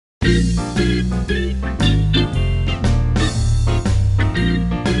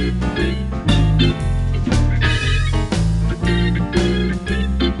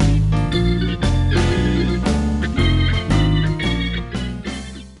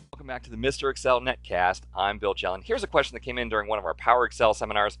back to the Mr. Excel Netcast. I'm Bill Jelen. Here's a question that came in during one of our Power Excel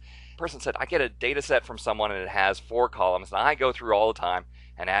seminars. A person said, I get a data set from someone and it has 4 columns, and I go through all the time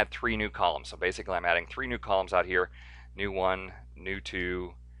and add 3 new columns. So basically I'm adding 3 new columns out here, new 1, new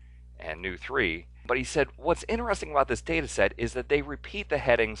 2, and new 3. But he said, what's interesting about this data set is that they repeat the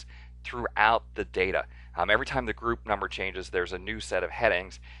headings throughout the data. Every time the group number changes, there's a new set of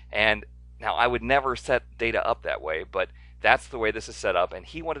headings. And now I would never set data up that way, but that's the way this is set up, and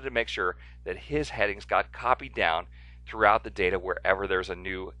he wanted to make sure that his headings got copied down throughout the data wherever there's a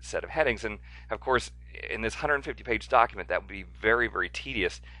new set of headings. And of course, in this 150-page document, that would be very, very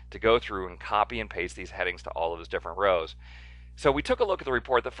tedious to go through and copy and paste these headings to all of his different rows. So we took a look at the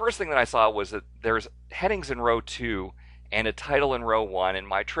report. The first thing that I saw was that there's headings in row 2 and a title in row 1, and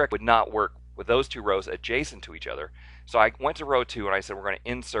my trick would not work with those 2 rows adjacent to each other. So I went to row 2 and I said we're going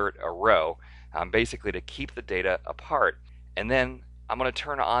to insert a row, basically to keep the data apart. And then I'm going to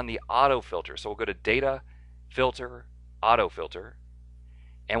turn on the AutoFilter. So we'll go to Data, Filter, AutoFilter,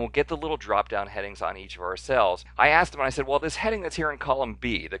 and we'll get the little drop-down headings on each of our cells. I asked him, and I said, well, this heading that's here in column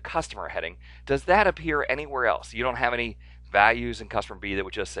B, the customer heading, does that appear anywhere else? You don't have any values in customer B that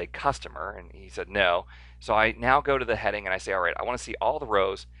would just say customer? And he said no. So I now go to the heading and I say, all right, I want to see all the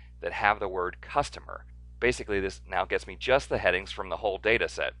rows that have the word customer. Basically, this now gets me just the headings from the whole data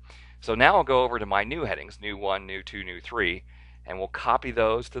set. So now I'll go over to my new headings, new 1, new 2, new 3, and we'll copy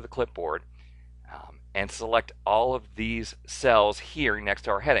those to the clipboard and select all of these cells here next to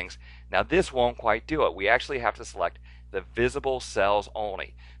our headings. Now this won't quite do it. We actually have to select the visible cells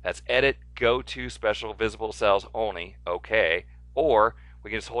only. That's Edit, Go to Special Visible Cells Only, OK, or we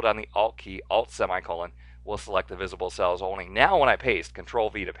can just hold down the Alt key, Alt semicolon, we'll select the visible cells only. Now when I paste,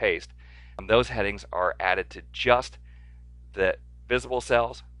 Control V to paste, those headings are added to just the visible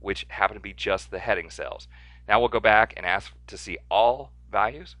cells, which happen to be just the heading cells. Now we'll go back and ask to see all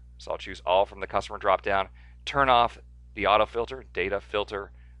values. So I'll choose all from the customer drop-down, turn off the auto filter, data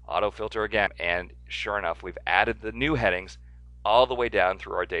filter, auto filter again, and sure enough, we've added the new headings all the way down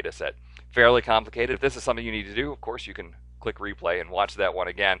through our data set. Fairly complicated. If this is something you need to do, of course you can click replay and watch that one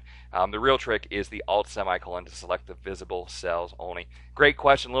again. The real trick is the Alt semicolon to select the visible cells only. Great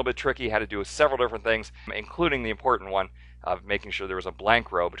question, a little bit tricky, had to do with several different things, including the important one of making sure there was a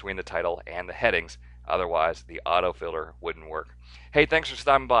blank row between the title and the headings. Otherwise, the auto filter wouldn't work. Hey, thanks for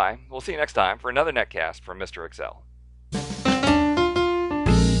stopping by. We'll see you next time for another netcast from Mr. Excel.